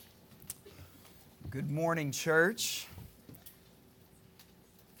Good morning, church.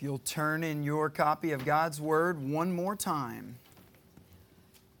 If you'll turn in your copy of God's Word one more time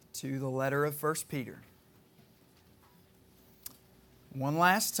to the letter of 1 Peter. One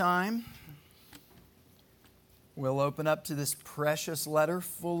last time, we'll open up to this precious letter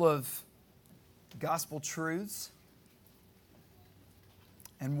full of gospel truths,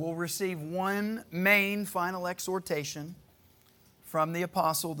 and we'll receive one main final exhortation from the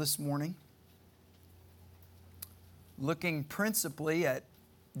apostle this morning, looking principally at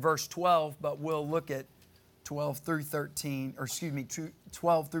verse 12, but we'll look at 12 through 14,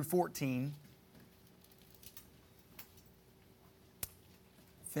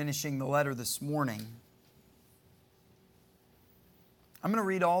 finishing the letter this morning. I'm going to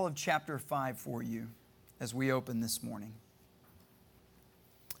read all of chapter 5 for you as we open this morning.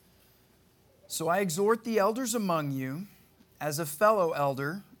 So I exhort the elders among you, as a fellow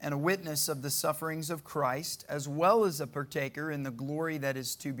elder and a witness of the sufferings of Christ, as well as a partaker in the glory that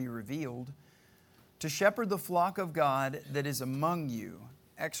is to be revealed, to shepherd the flock of God that is among you,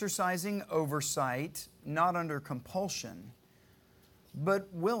 exercising oversight, not under compulsion, but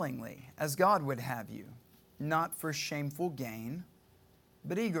willingly, as God would have you, not for shameful gain,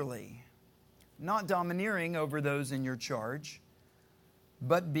 but eagerly, not domineering over those in your charge,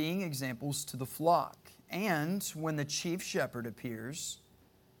 but being examples to the flock. And when the chief shepherd appears,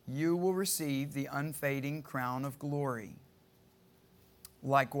 you will receive the unfading crown of glory.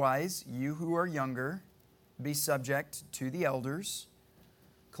 Likewise, you who are younger, be subject to the elders.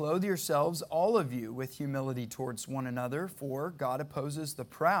 Clothe yourselves, all of you, with humility towards one another, for God opposes the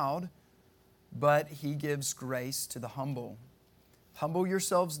proud, but He gives grace to the humble. Humble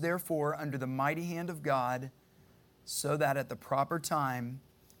yourselves, therefore, under the mighty hand of God, so that at the proper time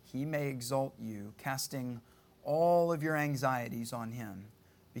He may exalt you, casting all of your anxieties on Him,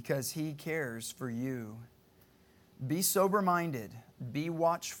 because He cares for you. Be sober-minded, be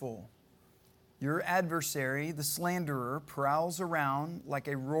watchful. Your adversary, the slanderer, prowls around like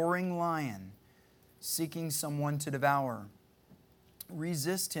a roaring lion, seeking someone to devour.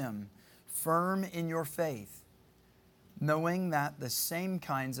 Resist him, firm in your faith, knowing that the same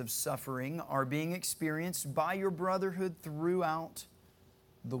kinds of suffering are being experienced by your brotherhood throughout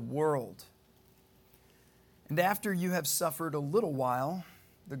the world. And after you have suffered a little while,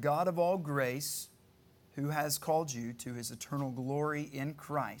 the God of all grace, who has called you to His eternal glory in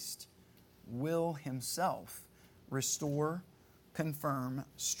Christ, will Himself restore, confirm,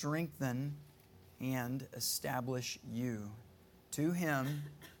 strengthen, and establish you. To Him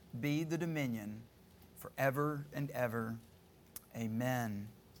be the dominion forever and ever. Amen.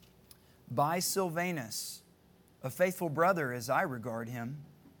 By Silvanus, a faithful brother as I regard him,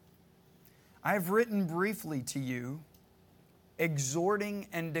 I have written briefly to you, exhorting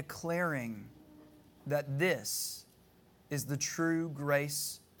and declaring that this is the true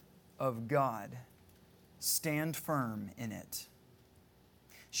grace of God. Stand firm in it.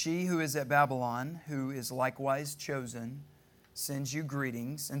 She who is at Babylon, who is likewise chosen, sends you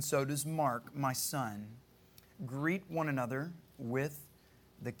greetings, and so does Mark, my son. Greet one another with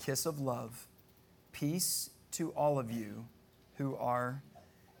the kiss of love. Peace to all of you who are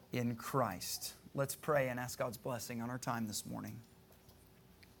in Christ. Let's pray and ask God's blessing on our time this morning.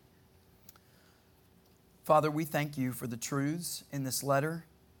 Father, we thank You for the truths in this letter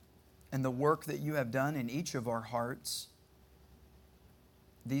and the work that You have done in each of our hearts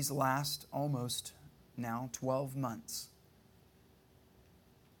these last almost now 12 months.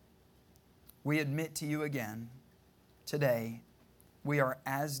 We admit to You again today we are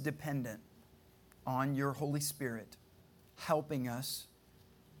as dependent on Your Holy Spirit helping us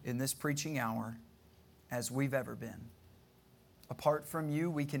in this preaching hour as we've ever been. Apart from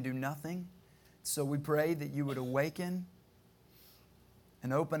You, we can do nothing. So we pray that You would awaken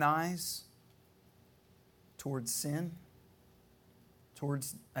and open eyes towards sin,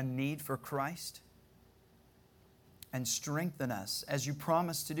 towards a need for Christ, and strengthen us as You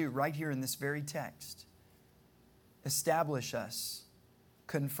promised to do right here in this very text. Establish us,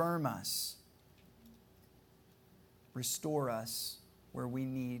 confirm us, restore us where we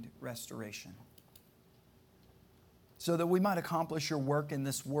need restoration, so that we might accomplish Your work in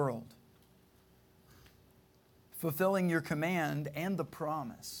this world, fulfilling Your command and the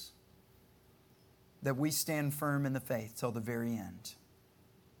promise that we stand firm in the faith till the very end.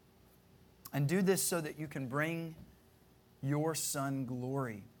 And do this so that You can bring Your Son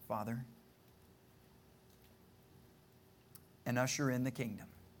glory, Father, and usher in the kingdom.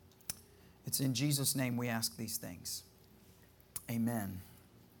 It's in Jesus' name we ask these things. Amen.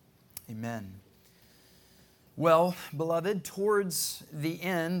 Amen. Well, beloved, towards the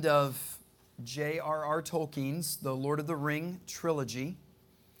end of J.R.R. Tolkien's The Lord of the Ring trilogy.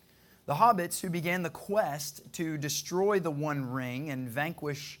 The hobbits who began the quest to destroy the One Ring and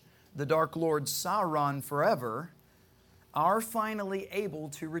vanquish the Dark Lord Sauron forever are finally able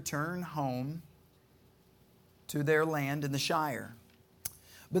to return home to their land in the Shire.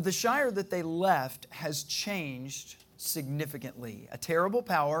 But the Shire that they left has changed significantly. A terrible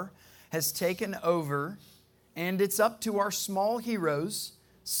power has taken over, and it's up to our small heroes,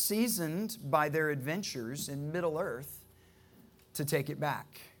 seasoned by their adventures in Middle-earth, to take it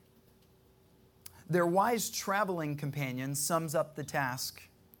back. Their wise traveling companion sums up the task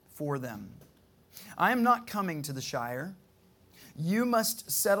for them. I am not coming to the Shire. You must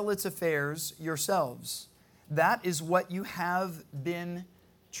settle its affairs yourselves. That is what you have been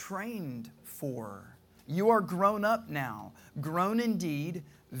trained for. You are grown up now, grown indeed,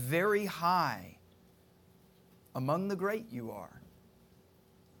 very high. Among the great you are.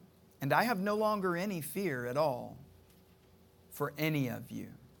 And I have no longer any fear at all for any of you.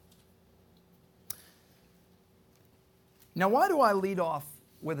 Now, why do I lead off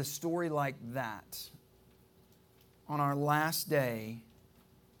with a story like that on our last day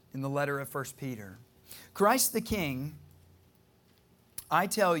in the letter of 1 Peter? Christ the King, I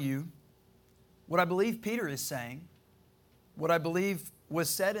tell you what I believe Peter is saying, what I believe was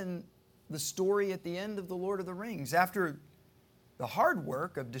said in the story at the end of The Lord of the Rings. After the hard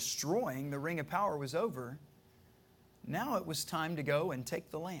work of destroying the Ring of Power was over, now it was time to go and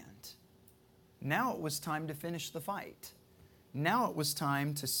take the land. Now it was time to finish the fight. Now it was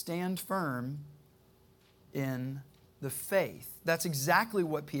time to stand firm in the faith. That's exactly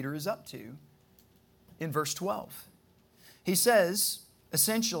what Peter is up to in verse 12. He says,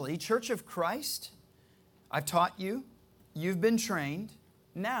 essentially, Church of Christ, I've taught you, you've been trained,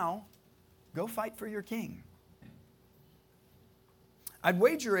 now go fight for your King. I'd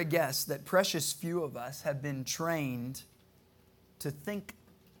wager a guess that precious few of us have been trained to think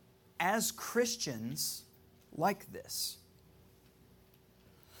as Christians like this.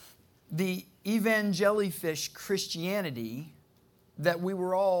 The evangelifish Christianity that we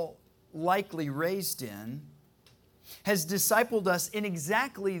were all likely raised in has discipled us in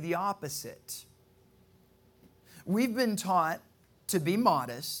exactly the opposite. We've been taught to be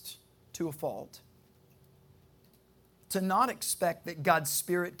modest to a fault, to not expect that God's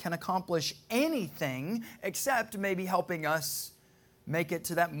Spirit can accomplish anything except maybe helping us make it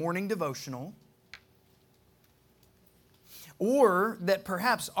to that morning devotional, or that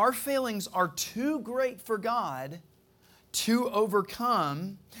perhaps our failings are too great for God to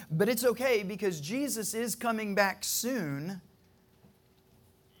overcome, but it's okay because Jesus is coming back soon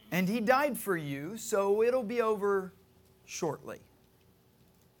and He died for you, so it'll be over shortly.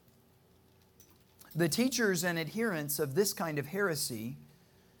 The teachers and adherents of this kind of heresy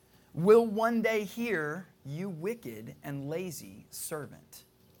will one day hear, "You wicked and lazy servant."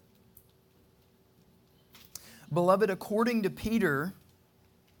 Beloved, according to Peter,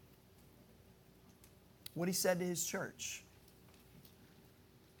 what he said to his church,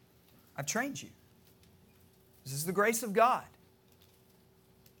 I've trained you. This is the grace of God.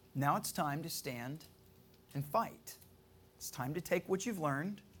 Now it's time to stand and fight. It's time to take what you've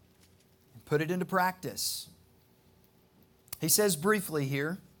learned and put it into practice. He says briefly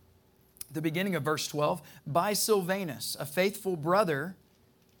here, at the beginning of verse 12, by Silvanus, a faithful brother,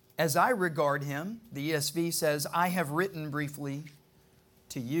 as I regard him, the ESV says, I have written briefly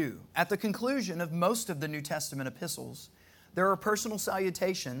to you. At the conclusion of most of the New Testament epistles, there are personal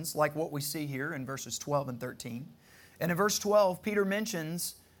salutations like what we see here in verses 12 and 13. And in verse 12, Peter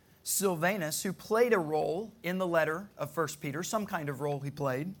mentions Silvanus, who played a role in the letter of 1 Peter, some kind of role he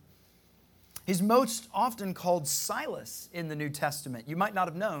played. He's most often called Silas in the New Testament. You might not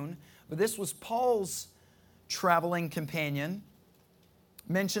have known, but this was Paul's traveling companion,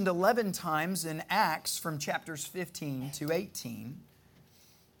 mentioned 11 times in Acts from chapters 15 to 18.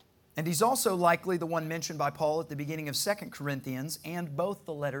 And he's also likely the one mentioned by Paul at the beginning of 2 Corinthians and both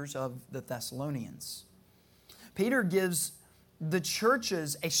the letters of the Thessalonians. Peter gives the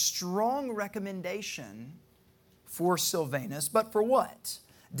churches a strong recommendation for Silvanus, but for what?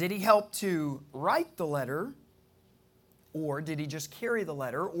 Did he help to write the letter, or did he just carry the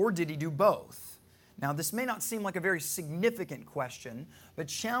letter, or did he do both? Now, this may not seem like a very significant question, but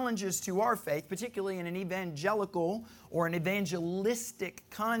challenges to our faith, particularly in an evangelical or an evangelistic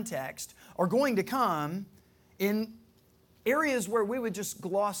context, are going to come in areas where we would just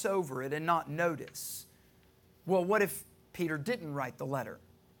gloss over it and not notice. Well, what if Peter didn't write the letter?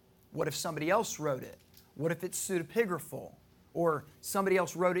 What if somebody else wrote it? What if it's pseudepigraphal? Or somebody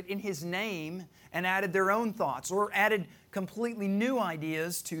else wrote it in his name and added their own thoughts or added completely new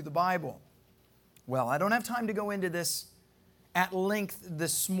ideas to the Bible? Well, I don't have time to go into this at length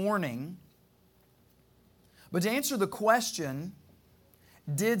this morning, but to answer the question,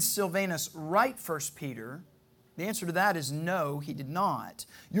 did Silvanus write 1 Peter? The answer to that is no, he did not.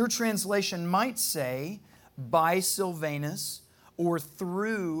 Your translation might say, by Silvanus or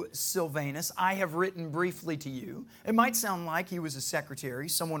through Silvanus, I have written briefly to you. It might sound like he was a secretary,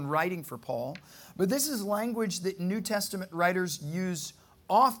 someone writing for Paul, but this is language that New Testament writers use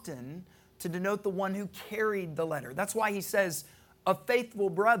often to denote the one who carried the letter. That's why he says, a faithful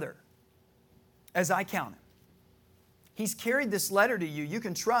brother, as I count him. He's carried this letter to you. You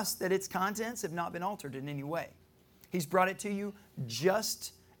can trust that its contents have not been altered in any way. He's brought it to you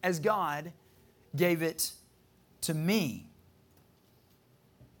just as God gave it to me.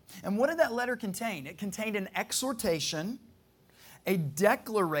 And what did that letter contain? It contained an exhortation, a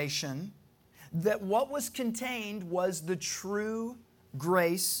declaration that what was contained was the true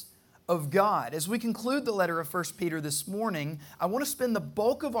grace of God. As we conclude the letter of 1 Peter this morning, I want to spend the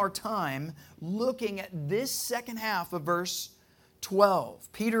bulk of our time looking at this second half of verse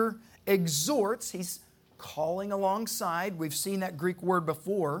 12. Peter exhorts, he's calling alongside, we've seen that Greek word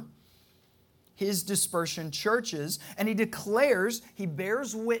before, his dispersion churches, and he declares, he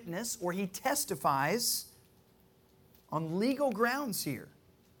bears witness, or he testifies on legal grounds here.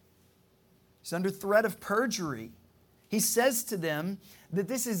 He's under threat of perjury. He says to them that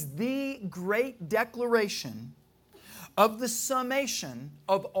this is the great declaration of the summation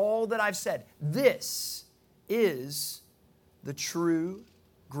of all that I've said. This is the true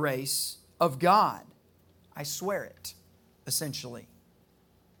grace of God. I swear it, essentially.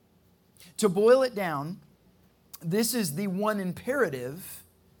 To boil it down, this is the one imperative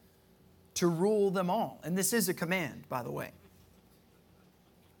to rule them all. And this is a command, by the way.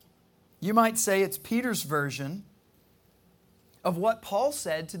 You might say it's Peter's version of what Paul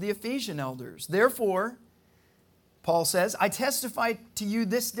said to the Ephesian elders. Therefore, Paul says, I testify to you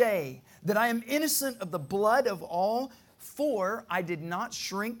this day that I am innocent of the blood of all, for I did not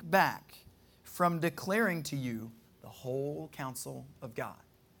shrink back from declaring to you the whole counsel of God.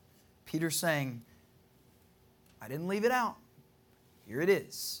 Peter's saying, I didn't leave it out. Here it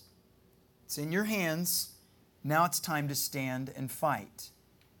is. It's in your hands. Now it's time to stand and fight.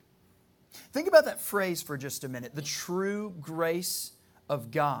 Think about that phrase for just a minute, the true grace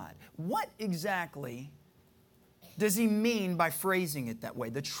of God. What exactly does he mean by phrasing it that way?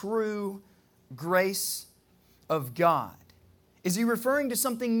 The true grace of God. Is he referring to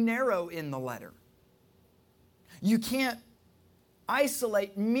something narrow in the letter? You can't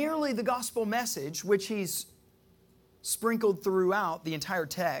isolate merely the gospel message, which he's sprinkled throughout the entire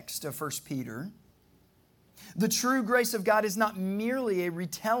text of 1 Peter. The true grace of God is not merely a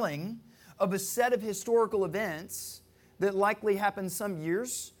retelling of a set of historical events that likely happened some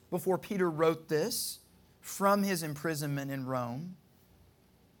years before Peter wrote this from his imprisonment in Rome.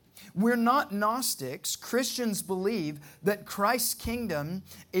 We're not Gnostics. Christians believe that Christ's kingdom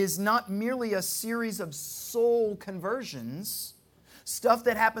is not merely a series of soul conversions, stuff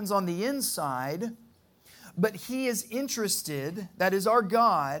that happens on the inside, but He is interested, that is, our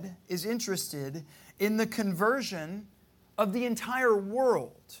God is interested in the conversion of the entire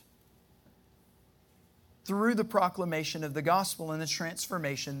world through the proclamation of the gospel and the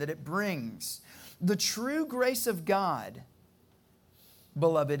transformation that it brings. The true grace of God,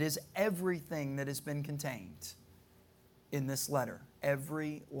 beloved, is everything that has been contained in this letter.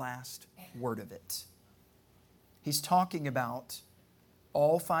 Every last word of it. He's talking about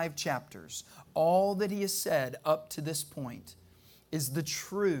all 5 chapters. All that he has said up to this point is the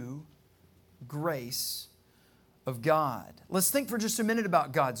true grace of God. Let's think for just a minute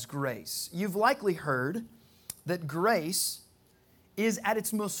about God's grace. You've likely heard that grace is at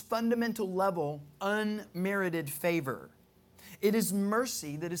its most fundamental level unmerited favor. It is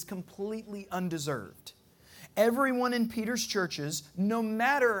mercy that is completely undeserved. Everyone in Peter's churches, no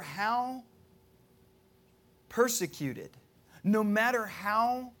matter how persecuted, no matter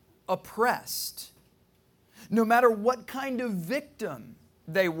how oppressed, no matter what kind of victim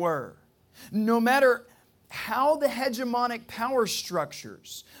they were, no matter how the hegemonic power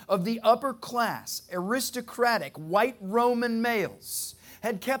structures of the upper class, aristocratic, white Roman males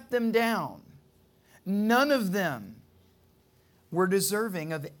had kept them down, none of them were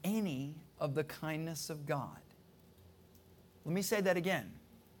deserving of any of the kindness of God. Let me say that again.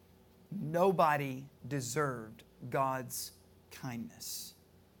 Nobody deserved God's kindness.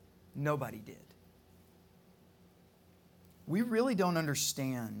 Nobody did. We really don't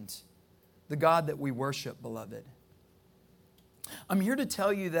understand the God that we worship, beloved. I'm here to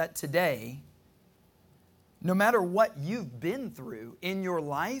tell you that today, no matter what you've been through in your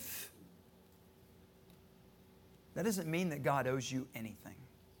life, that doesn't mean that God owes you anything.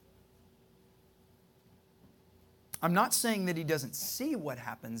 I'm not saying that He doesn't see what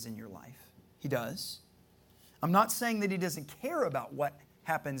happens in your life. He does. I'm not saying that He doesn't care about what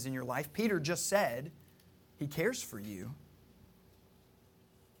happens in your life. Peter just said He cares for you.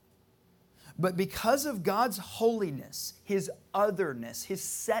 But because of God's holiness, His otherness, His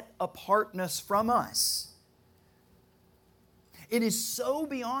set-apartness from us, it is so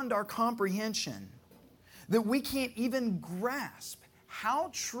beyond our comprehension that we can't even grasp how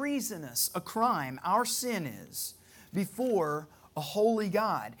treasonous a crime our sin is before a holy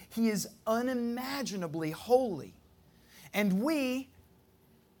God. He is unimaginably holy. And we,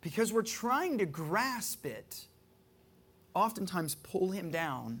 because we're trying to grasp it, oftentimes pull Him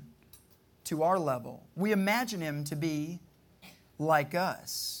down to our level. We imagine Him to be like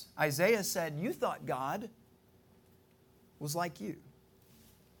us. Isaiah said, "You thought God was like you."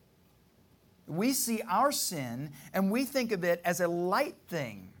 We see our sin and we think of it as a light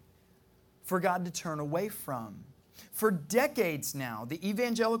thing for God to turn away from. For decades now, the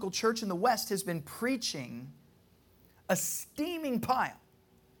evangelical church in the West has been preaching a steaming pile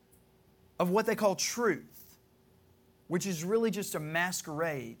of what they call truth, which is really just a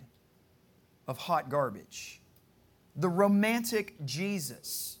masquerade of hot garbage. The romantic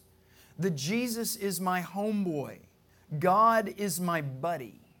Jesus. The Jesus is my homeboy. God is my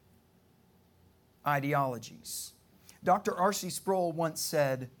buddy. Ideologies. Dr. R.C. Sproul once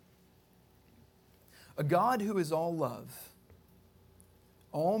said, "A God who is all love,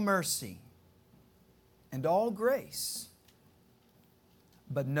 all mercy, and all grace,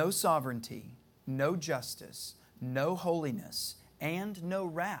 but no sovereignty, no justice, no holiness, and no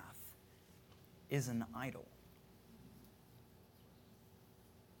wrath, is an idol."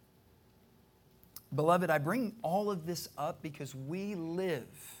 Beloved, I bring all of this up because we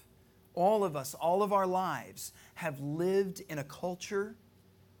live, all of us, all of our lives, have lived in a culture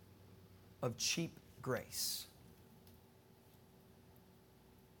of cheap grace.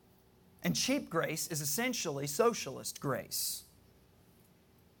 And cheap grace is essentially socialist grace.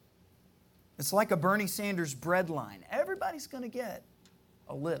 It's like a Bernie Sanders breadline. Everybody's going to get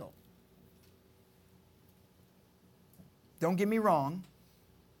a little. Don't get me wrong.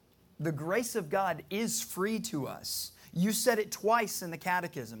 The grace of God is free to us. You said it twice in the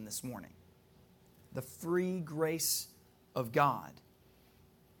catechism this morning. The free grace of God.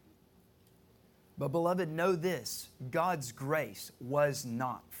 But beloved, know this. God's grace was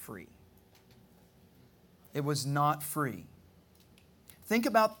not free. It was not free. Think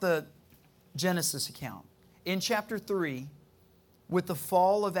about the Genesis account. In chapter 3, with the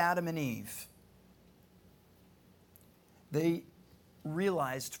fall of Adam and Eve, they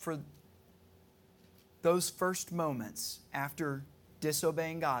realized for those first moments after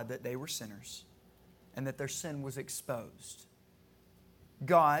disobeying God that they were sinners and that their sin was exposed.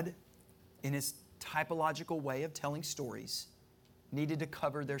 God, in His typological way of telling stories, needed to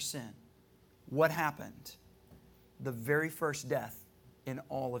cover their sin. What happened? The very first death in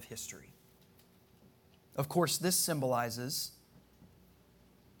all of history. Of course, this symbolizes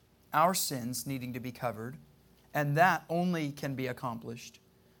our sins needing to be covered, and that only can be accomplished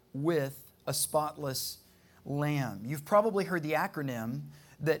with a spotless lamb. You've probably heard the acronym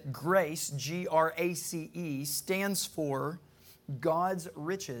that GRACE, G-R-A-C-E, stands for God's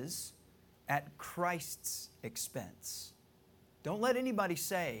riches at Christ's expense. Don't let anybody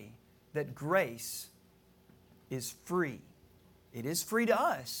say that grace is free. It is free to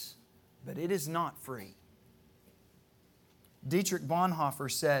us, but it is not free. Dietrich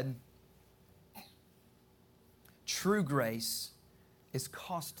Bonhoeffer said, "True grace is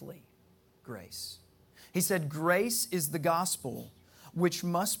costly grace." He said, "Grace is the gospel which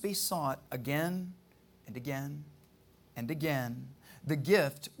must be sought again and again and again, the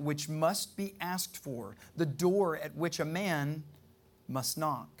gift which must be asked for, the door at which a man must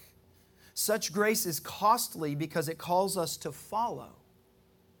knock. Such grace is costly because it calls us to follow.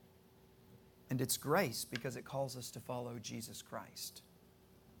 And it's grace because it calls us to follow Jesus Christ.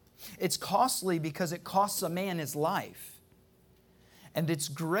 It's costly because it costs a man his life. And it's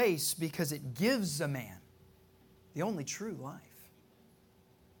grace because it gives a man the only true life.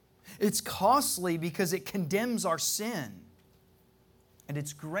 It's costly because it condemns our sin. And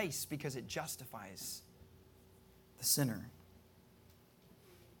it's grace because it justifies the sinner.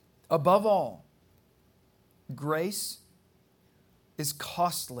 Above all, grace is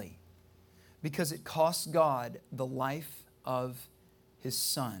costly because it costs God the life of His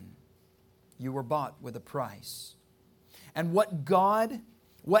Son. You were bought with a price. And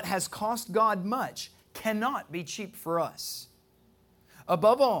what has cost God much cannot be cheap for us.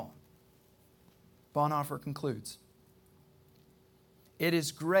 Above all, Bonhoeffer concludes, "It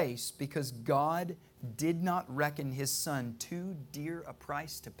is grace because God did not reckon His Son too dear a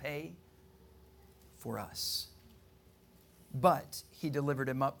price to pay for us, but He delivered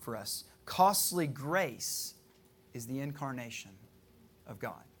Him up for us. Costly grace is the incarnation of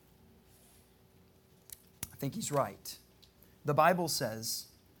God." I think he's right. The Bible says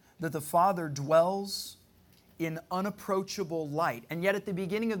that the Father dwells in unapproachable light. And yet at the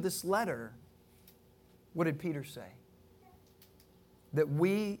beginning of this letter, what did Peter say? That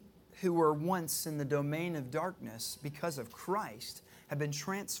we who were once in the domain of darkness because of Christ have been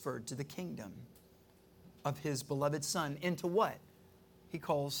transferred to the kingdom of His beloved Son. Into what? He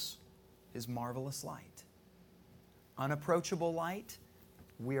calls His marvelous light. Unapproachable light,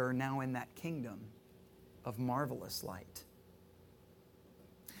 we are now in that kingdom of marvelous light.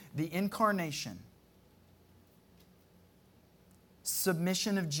 The incarnation,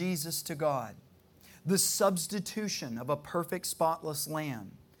 submission of Jesus to God, the substitution of a perfect, spotless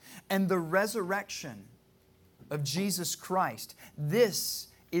lamb, and the resurrection of Jesus Christ. This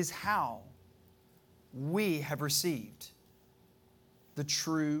is how we have received the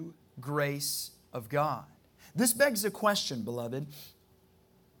true grace of God. This begs a question, beloved.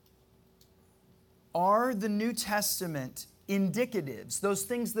 Are the New Testament indicatives, those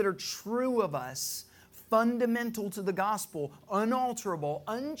things that are true of us, fundamental to the gospel, unalterable,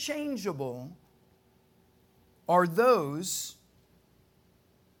 unchangeable, are those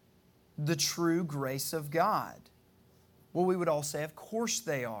the true grace of God? Well, we would all say, of course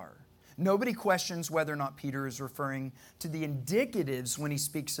they are. Nobody questions whether or not Peter is referring to the indicatives when he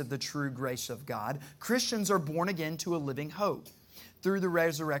speaks of the true grace of God. Christians are born again to a living hope through the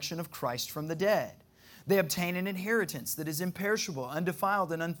resurrection of Christ from the dead. They obtain an inheritance that is imperishable,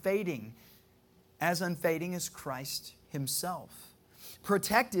 undefiled, and unfading as Christ Himself.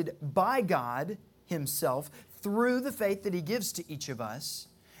 Protected by God Himself through the faith that He gives to each of us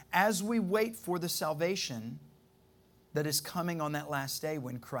as we wait for the salvation that is coming on that last day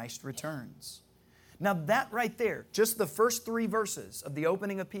when Christ returns. Now that right there, just the first 3 verses of the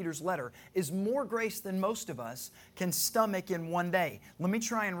opening of Peter's letter, is more grace than most of us can stomach in one day. Let me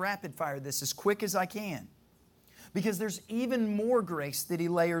try and rapid fire this as quick as I can, because there's even more grace that he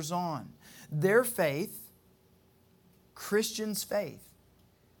layers on. Their faith, Christians' faith,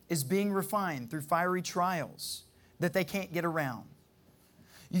 is being refined through fiery trials that they can't get around.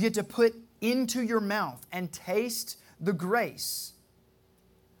 You get to put into your mouth and taste the grace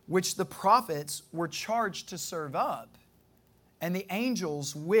which the prophets were charged to serve up, and the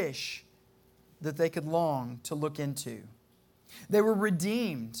angels wish that they could long to look into. They were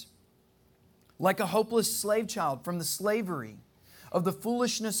redeemed like a hopeless slave child from the slavery of the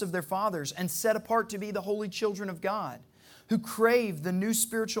foolishness of their fathers and set apart to be the holy children of God, who crave the new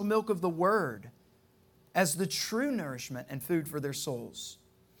spiritual milk of the Word as the true nourishment and food for their souls,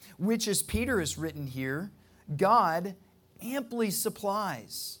 which, as Peter has written here, God amply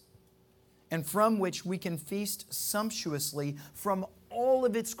supplies, and from which we can feast sumptuously from all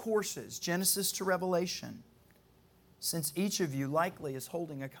of its courses, Genesis to Revelation, since each of you likely is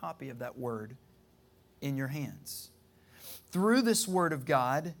holding a copy of that Word in your hands. Through this Word of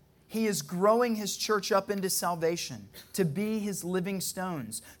God, He is growing His church up into salvation, to be His living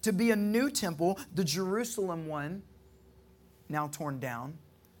stones, to be a new temple, the Jerusalem one, now torn down,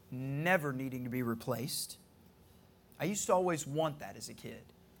 never needing to be replaced. I used to always want that as a kid.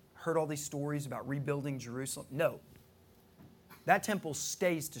 Heard all these stories about rebuilding Jerusalem. No. That temple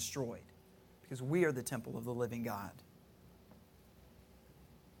stays destroyed because we are the temple of the living God.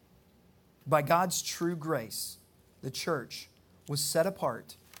 By God's true grace, the church was set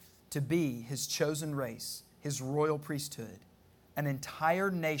apart to be His chosen race, His royal priesthood, an entire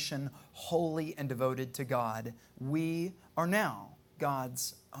nation holy and devoted to God. We are now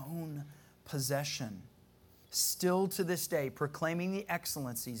God's own possession, still to this day proclaiming the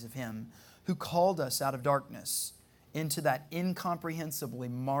excellencies of Him who called us out of darkness into that incomprehensibly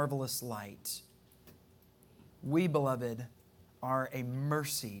marvelous light. We, beloved, are a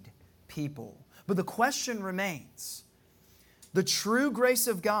mercied people. But the question remains, the true grace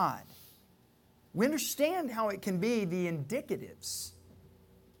of God, we understand how it can be the indicatives,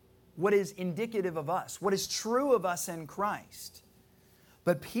 what is indicative of us, what is true of us in Christ.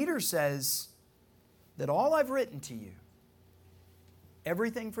 But Peter says that all I've written to you,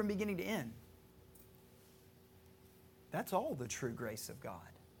 everything from beginning to end, that's all the true grace of God,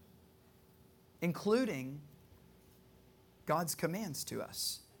 including God's commands to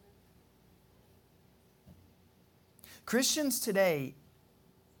us. Christians today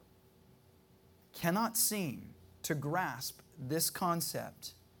cannot seem to grasp this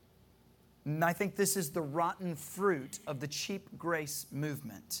concept And I think this is the rotten fruit of the cheap grace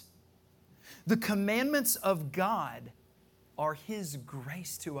movement. The commandments of God are His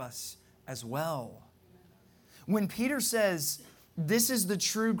grace to us as well. When Peter says, this is the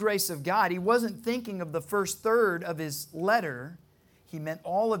true grace of God, he wasn't thinking of the first third of his letter. He meant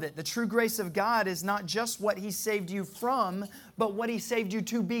all of it. The true grace of God is not just what He saved you from, but what He saved you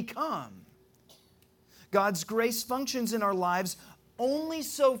to become. God's grace functions in our lives only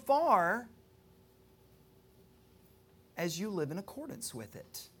so far as you live in accordance with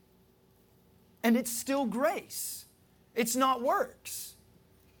it. And it's still grace. It's not works.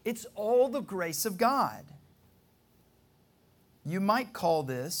 It's all the grace of God. You might call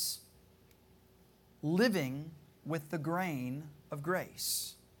this living with the grain of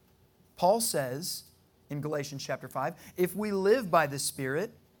grace. Paul says in Galatians chapter 5, if we live by the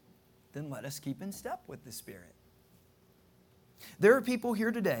Spirit, then let us keep in step with the Spirit. There are people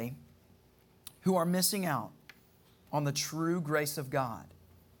here today who are missing out on the true grace of God.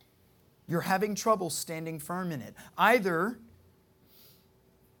 You're having trouble standing firm in it, either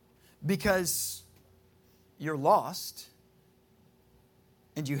because you're lost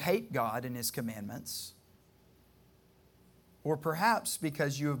and you hate God and His commandments, or perhaps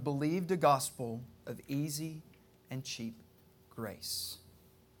because you have believed a gospel of easy and cheap grace.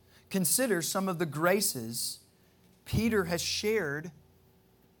 Consider some of the graces Peter has shared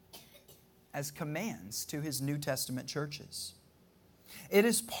as commands to his New Testament churches. It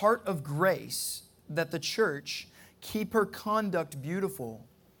is part of grace that the church keep her conduct beautiful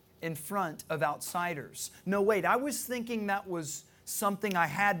in front of outsiders. No, wait, I was thinking that was something I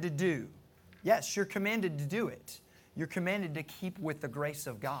had to do. Yes, you're commanded to do it. You're commanded to keep with the grace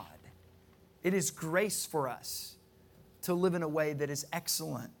of God. It is grace for us to live in a way that is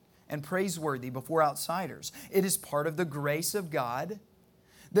excellent and praiseworthy before outsiders. It is part of the grace of God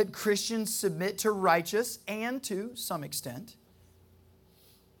that Christians submit to righteous and, to some extent,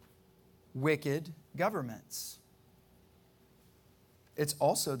 wicked governments. It's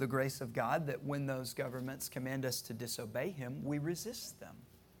also the grace of God that when those governments command us to disobey Him, we resist them.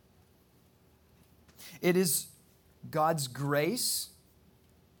 It is God's grace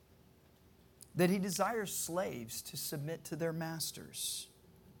that He desires slaves to submit to their masters,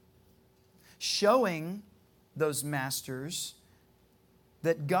 showing those masters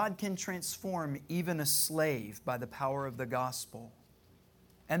that God can transform even a slave by the power of the gospel,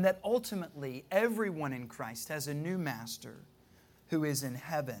 and that ultimately everyone in Christ has a new master who is in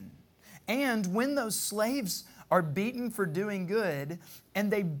heaven. And when those slaves are beaten for doing good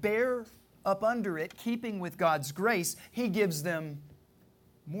and they bear up under it, keeping with God's grace, He gives them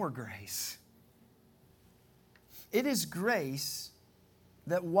more grace. It is grace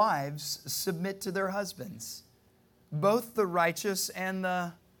that wives submit to their husbands, both the righteous and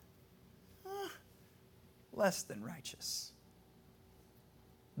the less than righteous.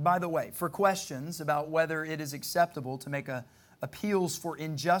 By the way, for questions about whether it is acceptable to make appeals for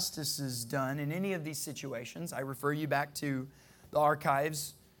injustices done in any of these situations, I refer you back to the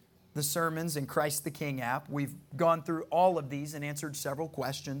archives, the sermons, and Christ the King app. We've gone through all of these and answered several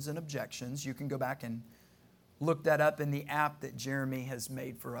questions and objections. You can go back and look that up in the app that Jeremy has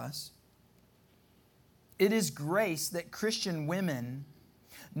made for us. It is grace that Christian women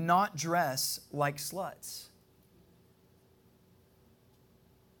not dress like sluts.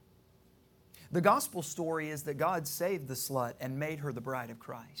 The gospel story is that God saved the slut and made her the bride of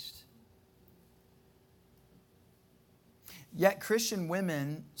Christ. Yet Christian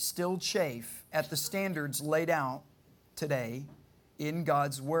women still chafe at the standards laid out today in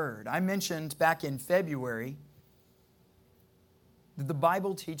God's Word. I mentioned back in February that the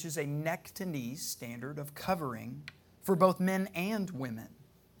Bible teaches a neck-to-knee standard of covering for both men and women.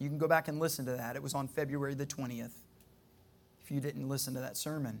 You can go back and listen to that. It was on February the 20th, if you didn't listen to that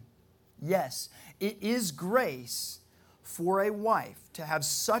sermon. Yes, it is grace for a wife to have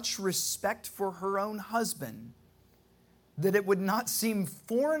such respect for her own husband that it would not seem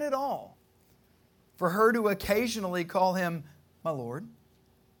foreign at all for her to occasionally call him my Lord,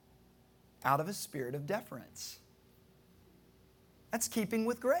 out of a spirit of deference. That's keeping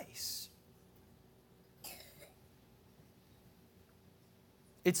with grace.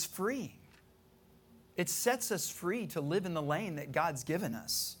 It's freeing. It sets us free to live in the lane that God's given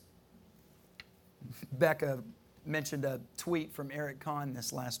us. Becca mentioned a tweet from Eric Kahn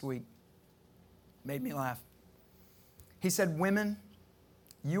this last week. Made me laugh. He said, women,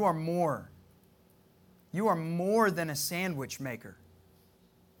 you are more. You are more than a sandwich maker.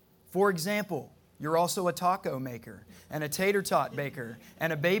 For example, you're also a taco maker and a tater tot baker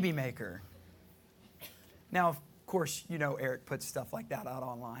and a baby maker. Now, of course, Eric puts stuff like that out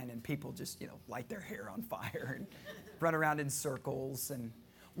online, and people just, light their hair on fire and run around in circles. And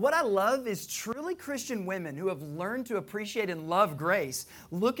what I love is truly Christian women who have learned to appreciate and love grace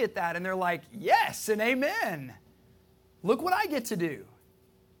look at that and they're like, yes and amen. Look what I get to do.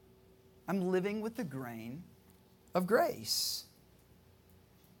 I'm living with the grain of grace.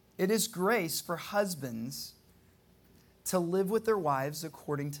 It is grace for husbands to live with their wives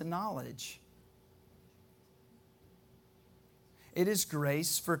according to knowledge. It is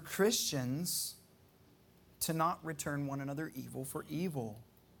grace for Christians to not return one another evil for evil.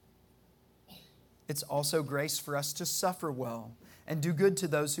 It's also grace for us to suffer well and do good to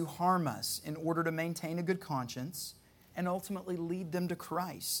those who harm us in order to maintain a good conscience and ultimately lead them to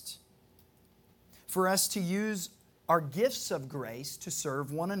Christ. For us to use our gifts of grace to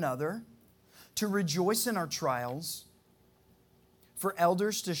serve one another, to rejoice in our trials, for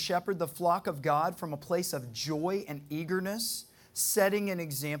elders to shepherd the flock of God from a place of joy and eagerness, setting an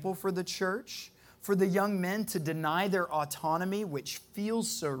example for the church, for the young men to deny their autonomy, which feels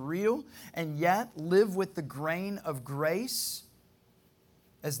surreal, and yet live with the grain of grace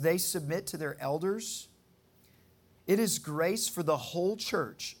as they submit to their elders. It is grace for the whole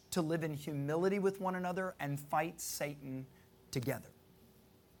church to live in humility with one another and fight Satan together.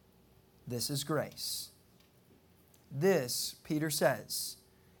 This is grace. This, Peter says,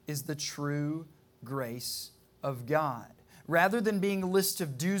 is the true grace of God. Rather than being a list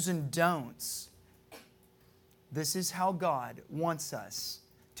of do's and don'ts, this is how God wants us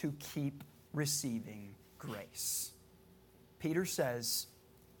to keep receiving grace. Peter says,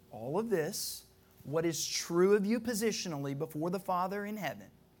 all of this, what is true of you positionally before the Father in heaven,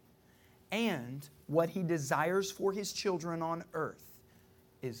 and what He desires for His children on earth,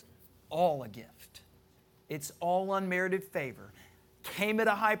 is all a gift. It's all unmerited favor. Came at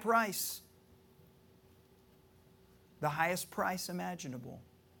a high price. The highest price imaginable.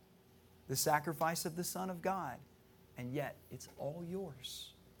 The sacrifice of the Son of God. And yet, it's all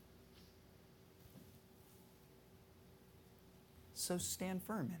yours. So stand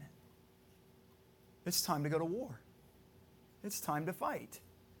firm in it. It's time to go to war. It's time to fight.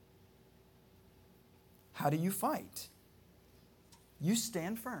 How do you fight? You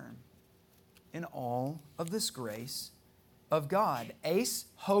stand firm in all of this grace of God. Eis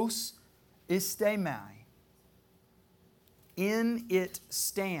hos istemai. In it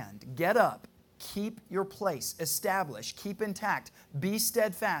stand. Get up. Keep your place. Establish. Keep intact. Be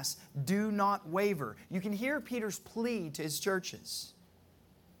steadfast. Do not waver. You can hear Peter's plea to his churches.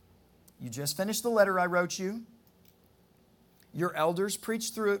 You just finished the letter I wrote you. Your elders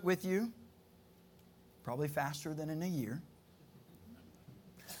preached through it with you. Probably faster than in a year.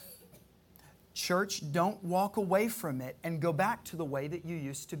 Church, don't walk away from it and go back to the way that you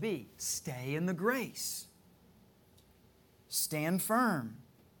used to be. Stay in the grace. Stand firm.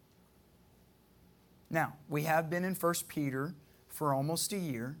 Now, we have been in 1 Peter for almost a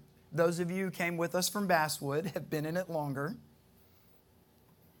year. Those of you who came with us from Basswood have been in it longer.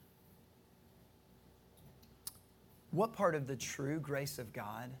 What part of the true grace of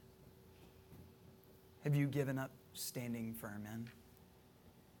God have you given up standing firm in?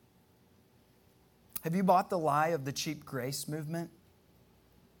 Have you bought the lie of the cheap grace movement?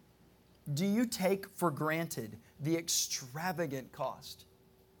 Do you take for granted the extravagant cost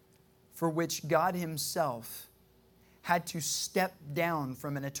for which God Himself had to step down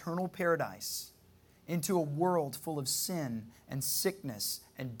from an eternal paradise into a world full of sin and sickness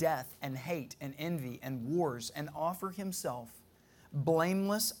and death and hate and envy and wars and offer Himself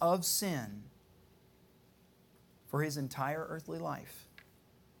blameless of sin for His entire earthly life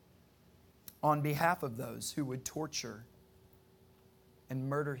on behalf of those who would torture and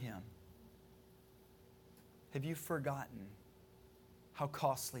murder Him? Have you forgotten how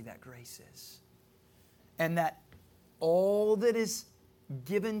costly that grace is? And that all that is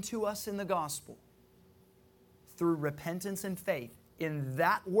given to us in the gospel through repentance and faith in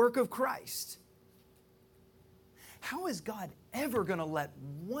that work of Christ, how is God ever going to let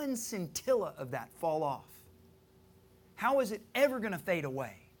one scintilla of that fall off? How is it ever going to fade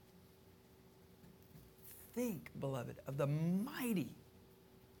away? Think, beloved, of the mighty,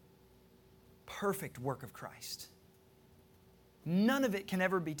 perfect work of Christ. None of it can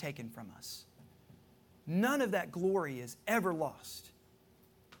ever be taken from us. None of that glory is ever lost.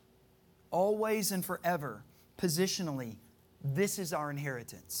 Always and forever, positionally, this is our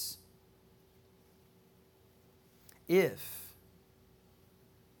inheritance. If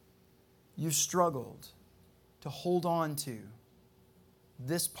you struggled to hold on to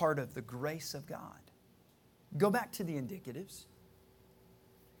this part of the grace of God, go back to the indicatives.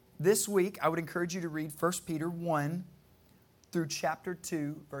 this week, I would encourage you to read 1 Peter 1 through chapter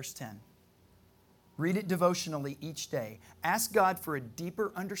 2, verse 10. Read it devotionally each day. Ask God for a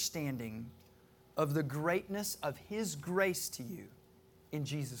deeper understanding of the greatness of His grace to you in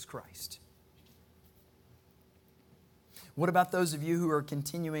Jesus Christ. What about those of you who are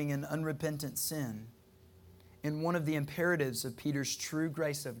continuing in unrepentant sin? In one of the imperatives of Peter's true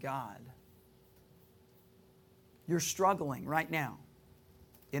grace of God, you're struggling right now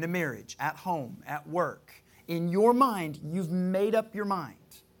in a marriage, at home, at work. In your mind, you've made up your mind.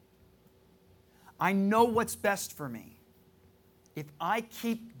 I know what's best for me. If I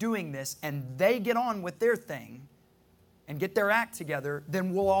keep doing this and they get on with their thing and get their act together,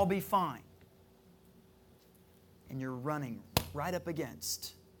 then we'll all be fine. And you're running right up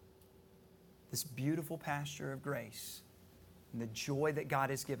against this beautiful pasture of grace and the joy that God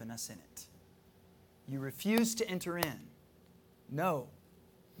has given us in it. You refuse to enter in. No,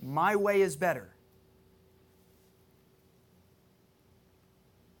 my way is better.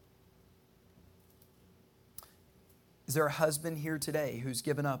 Is there a husband here today who's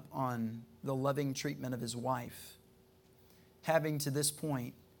given up on the loving treatment of his wife, having to this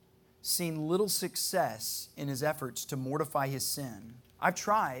point seen little success in his efforts to mortify his sin? I've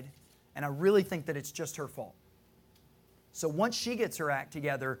tried, and I really think that it's just her fault. So once she gets her act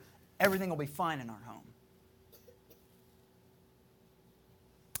together, everything will be fine in our home.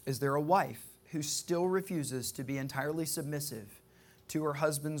 Is there a wife who still refuses to be entirely submissive to her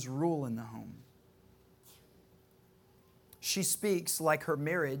husband's rule in the home? She speaks like her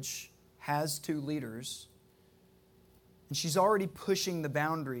marriage has two leaders, and she's already pushing the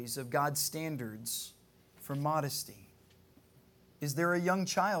boundaries of God's standards for modesty. Is there a young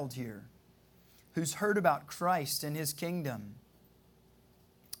child here who's heard about Christ and His kingdom,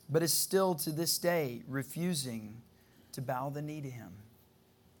 but is still to this day refusing to bow the knee to Him?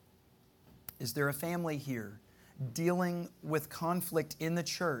 Is there a family here dealing with conflict in the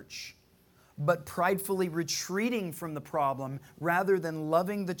church, but pridefully retreating from the problem rather than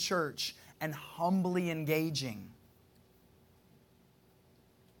loving the church and humbly engaging,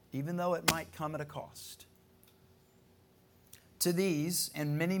 even though it might come at a cost? To these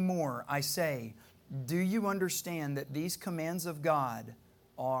and many more I say, do you understand that these commands of God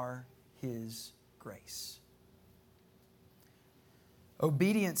are His grace?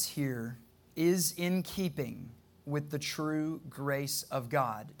 Obedience here is in keeping with the true grace of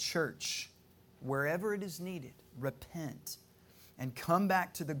God. Church, wherever it is needed, repent and come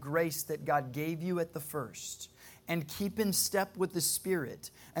back to the grace that God gave you at the first, and keep in step with the Spirit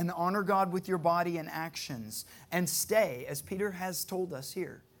and honor God with your body and actions, and stay, as Peter has told us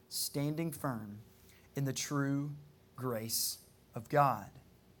here, standing firm in the true grace of God.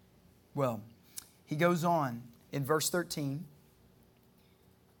 Well, he goes on in verse 13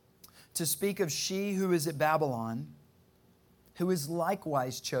 to speak of she who is at Babylon, who is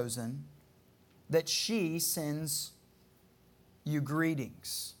likewise chosen, that she sends you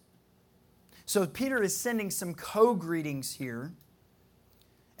greetings. So Peter is sending some co-greetings here,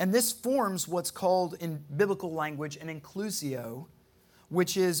 and this forms what's called in biblical language an inclusio,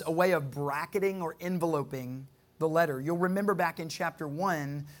 which is a way of bracketing or enveloping the letter. You'll remember back in chapter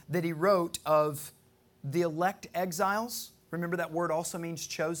 1 that he wrote of the elect exiles. Remember that word also means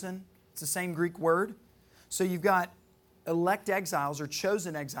chosen? It's the same Greek word. So you've got elect exiles or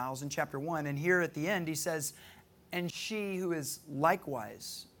chosen exiles in chapter 1, and here at the end he says, and she who is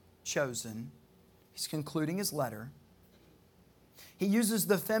likewise chosen. He's concluding his letter. He uses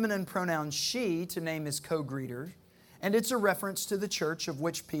the feminine pronoun she to name his co-greeter, and it's a reference to the church of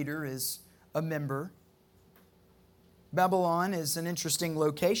which Peter is a member. Babylon is an interesting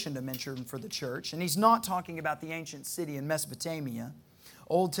location to mention for the church, and he's not talking about the ancient city in Mesopotamia.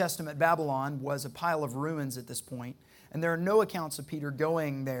 Old Testament Babylon was a pile of ruins at this point, and there are no accounts of Peter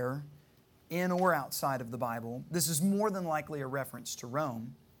going there in or outside of the Bible. This is more than likely a reference to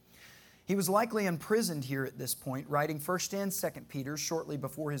Rome. He was likely imprisoned here at this point, writing 1st and 2nd Peter shortly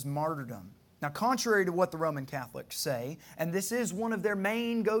before his martyrdom. Now, contrary to what the Roman Catholics say, and this is one of their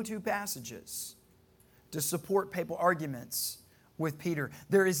main go-to passages to support papal arguments with Peter,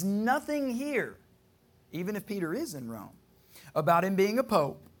 there is nothing here, even if Peter is in Rome, about him being a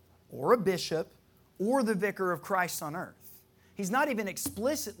pope or a bishop or the vicar of Christ on earth. He's not even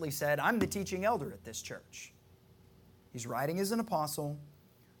explicitly said, I'm the teaching elder at this church. He's writing as an apostle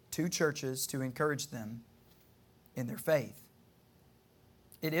to churches to encourage them in their faith.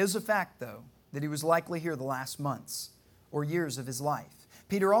 It is a fact, though, that he was likely here the last months or years of his life.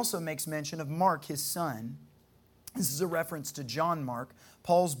 Peter also makes mention of Mark, his son. This is a reference to John Mark,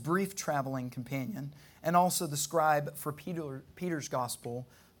 Paul's brief traveling companion, and also the scribe for Peter's gospel,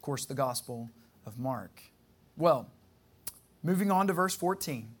 Of course, the Gospel of Mark. Well, moving on to verse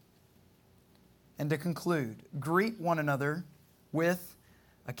 14. And to conclude, greet one another with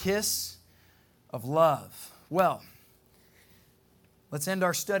a kiss of love. Well, let's end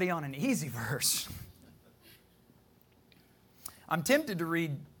our study on an easy verse. I'm tempted to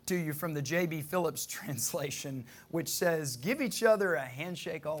read to you from the J.B. Phillips translation, which says, give each other a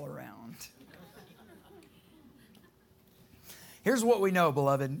handshake all around. Here's what we know,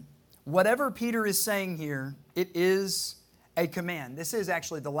 beloved. Whatever Peter is saying here, it is a command. This is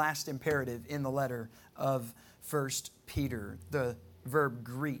actually the last imperative in the letter of 1 Peter, the verb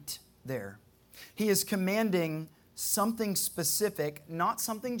greet there. He is commanding something specific, not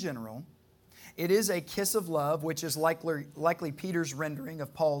something general. It is a kiss of love, which is likely Peter's rendering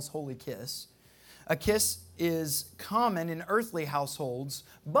of Paul's holy kiss. A kiss is common in earthly households,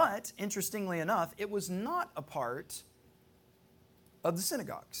 but interestingly enough, it was not a part of the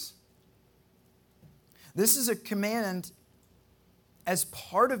synagogues. This is a command as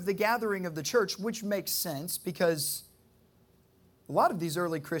part of the gathering of the church, which makes sense because a lot of these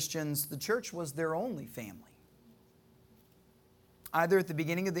early Christians, the church was their only family. Either at the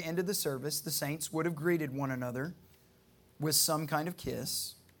beginning or the end of the service, the saints would have greeted one another with some kind of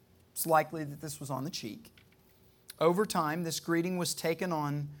kiss. It's likely that this was on the cheek. Over time, this greeting was taken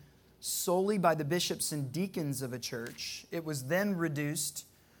on solely by the bishops and deacons of a church. It was then reduced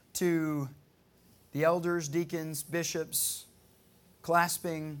to the elders, deacons, bishops,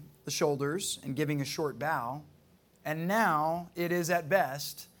 clasping the shoulders and giving a short bow. And now it is at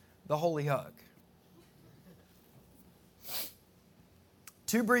best the holy hug.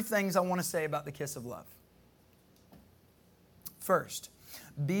 Two brief things I want to say about the kiss of love. First,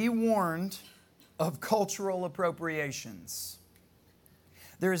 be warned of cultural appropriations.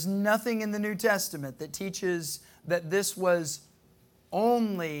 There is nothing in the New Testament that teaches that this was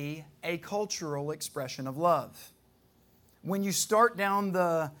only a cultural expression of love. When you start down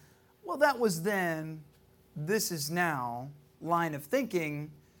the, well, that was then, this is now line of thinking,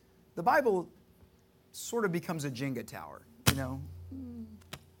 the Bible sort of becomes a Jenga tower,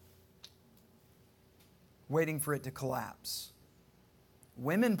 waiting for it to collapse.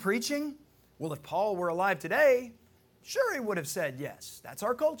 Women preaching? Well, if Paul were alive today, sure he would have said yes. That's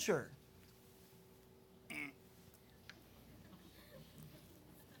our culture.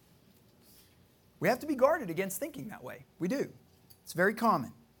 We have to be guarded against thinking that way. We do. It's very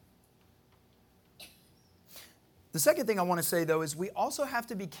common. The second thing I want to say, though, is we also have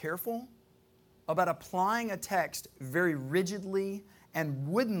to be careful about applying a text very rigidly and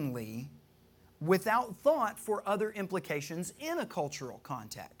woodenly without thought for other implications in a cultural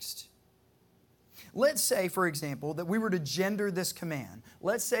context. Let's say, for example, that we were to gender this command.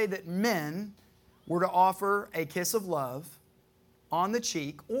 Let's say that men were to offer a kiss of love on the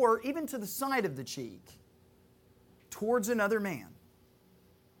cheek or even to the side of the cheek towards another man.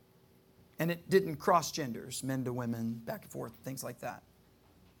 And it didn't cross genders, men to women, back and forth, things like that.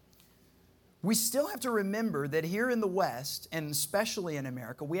 We still have to remember that here in the West, and especially in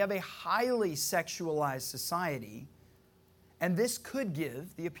America, we have a highly sexualized society, and this could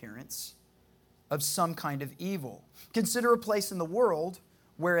give the appearance of some kind of evil. Consider a place in the world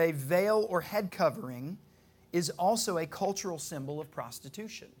where a veil or head covering is also a cultural symbol of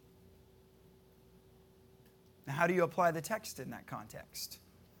prostitution. Now, how do you apply the text in that context?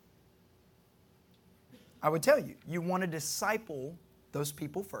 I would tell you, you want to disciple those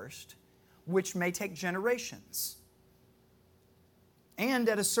people first, which may take generations. And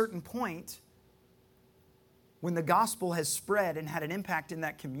at a certain point, when the gospel has spread and had an impact in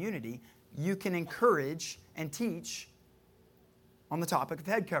that community, you can encourage and teach on the topic of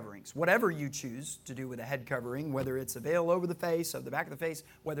head coverings. Whatever you choose to do with a head covering, whether it's a veil over the face, over the back of the face,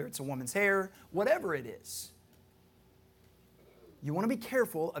 whether it's a woman's hair, whatever it is. You want to be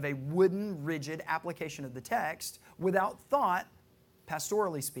careful of a wooden, rigid application of the text without thought,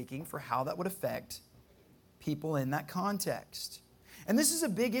 pastorally speaking, for how that would affect people in that context. And this is a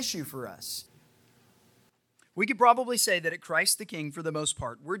big issue for us. We could probably say that at Christ the King, for the most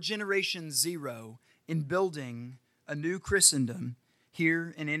part, we're generation zero in building a new Christendom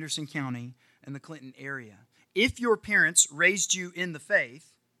here in Anderson County and the Clinton area. If your parents raised you in the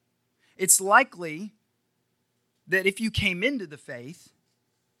faith, it's likely that if you came into the faith,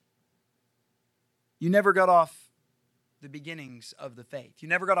 you never got off the beginnings of the faith. You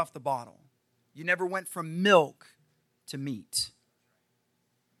never got off the bottle. You never went from milk to meat.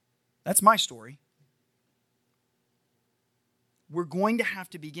 That's my story. We're going to have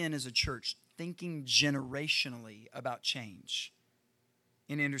to begin as a church thinking generationally about change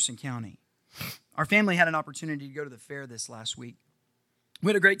in Anderson County. Our family had an opportunity to go to the fair this last week. We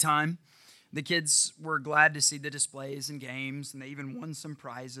had a great time. The kids were glad to see the displays and games, and they even won some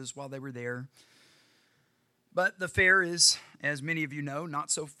prizes while they were there. But the fair is, as many of you know, not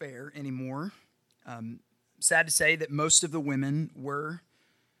so fair anymore. Sad to say that most of the women were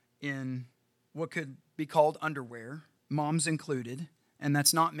in what could be called underwear, moms included, and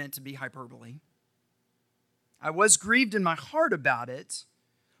that's not meant to be hyperbole. I was grieved in my heart about it,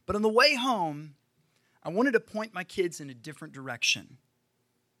 but on the way home, I wanted to point my kids in a different direction.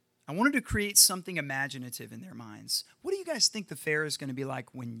 I wanted to create something imaginative in their minds. What do you guys think the fair is going to be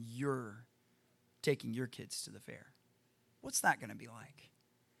like when you're taking your kids to the fair? What's that going to be like?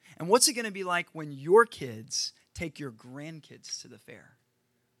 And what's it going to be like when your kids take your grandkids to the fair?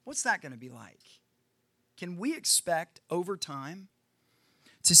 What's that going to be like? Can we expect over time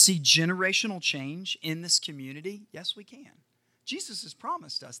to see generational change in this community? Yes, we can. Jesus has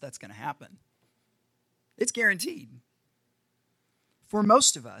promised us that's going to happen. It's guaranteed. For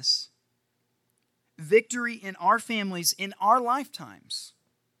most of us, victory in our families in our lifetimes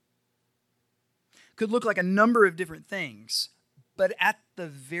could look like a number of different things, but at the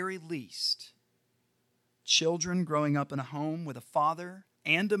very least, children growing up in a home with a father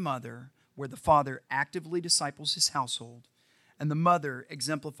and a mother where the father actively disciples his household and the mother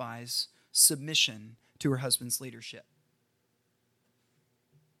exemplifies submission to her husband's leadership.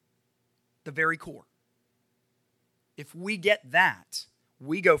 The very core. If we get that,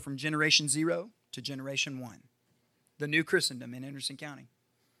 we go from generation 0 to generation 1. The new Christendom in Anderson County.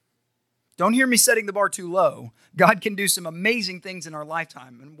 Don't hear me setting the bar too low. God can do some amazing things in our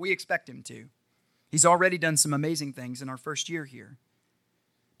lifetime, and we expect him to. He's already done some amazing things in our first year here.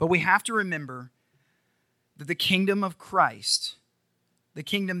 But we have to remember that the kingdom of Christ, the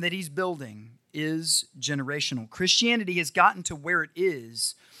kingdom that he's building, is generational. Christianity has gotten to where it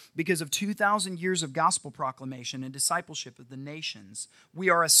is because of 2,000 years of gospel proclamation and discipleship of the nations. We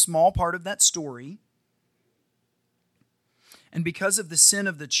are a small part of that story. And because of the sin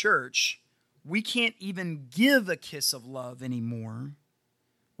of the church, we can't even give a kiss of love anymore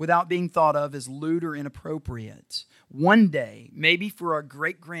without being thought of as lewd or inappropriate. One day, maybe for our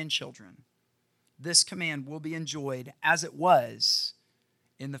great-grandchildren, this command will be enjoyed as it was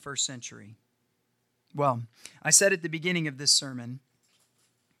in the first century. Well, I said at the beginning of this sermon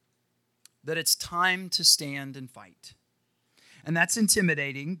that it's time to stand and fight. And that's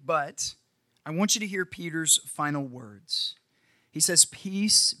intimidating, but I want you to hear Peter's final words. He says,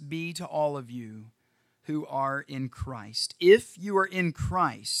 "Peace be to all of you who are in Christ." If you are in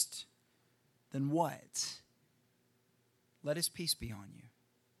Christ, then what? Let his peace be on you.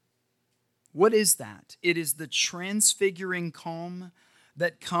 What is that? It is the transfiguring calm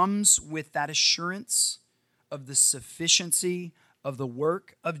that comes with that assurance of the sufficiency of the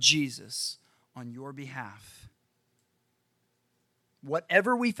work of Jesus on your behalf.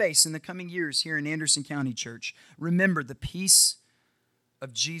 Whatever we face in the coming years here in Anderson County Church, remember the peace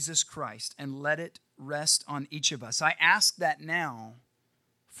of Jesus Christ and let it rest on each of us. I ask that now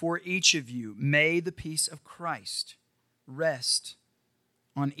for each of you. May the peace of Christ rest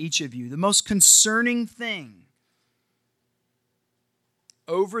on each of you. The most concerning thing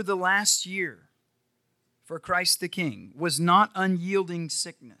over the last year for Christ the King was not unyielding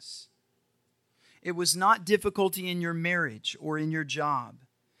sickness. It was not difficulty in your marriage or in your job.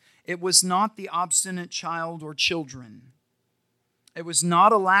 It was not the obstinate child or children. It was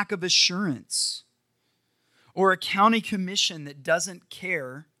not a lack of assurance or a county commission that doesn't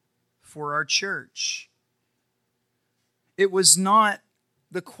care for our church. It was not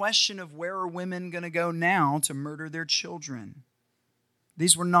the question of where are women going to go now to murder their children.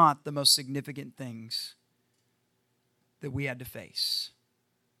 These were not the most significant things that we had to face.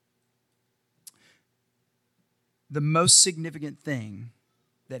 The most significant thing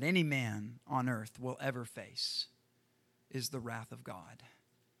that any man on earth will ever face is the wrath of God.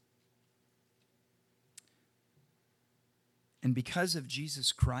 And because of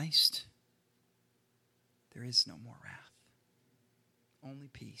Jesus Christ, there is no more wrath, only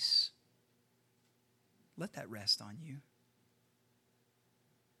peace. Let that rest on you.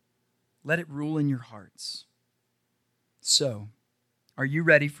 Let it rule in your hearts. So, are you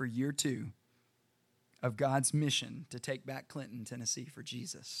ready for year 2 of God's mission to take back Clinton, Tennessee for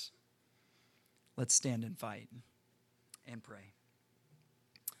Jesus? Let's stand and fight and pray.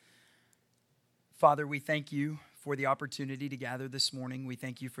 Father, we thank you for the opportunity to gather this morning. We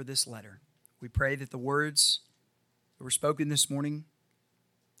thank you for this letter. We pray that the words that were spoken this morning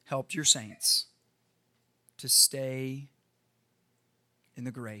helped your saints to stay in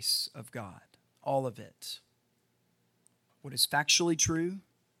the grace of God. All of it. What is factually true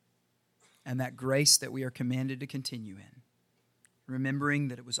and that grace that we are commanded to continue in. remembering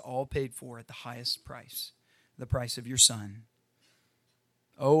that it was all paid for at the highest price, the price of your Son.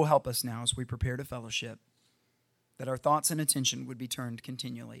 Oh, help us now as we prepare to fellowship, that our thoughts and attention would be turned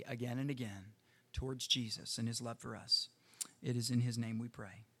continually, again and again, towards Jesus and his love for us. It is in his name we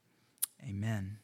pray. Amen.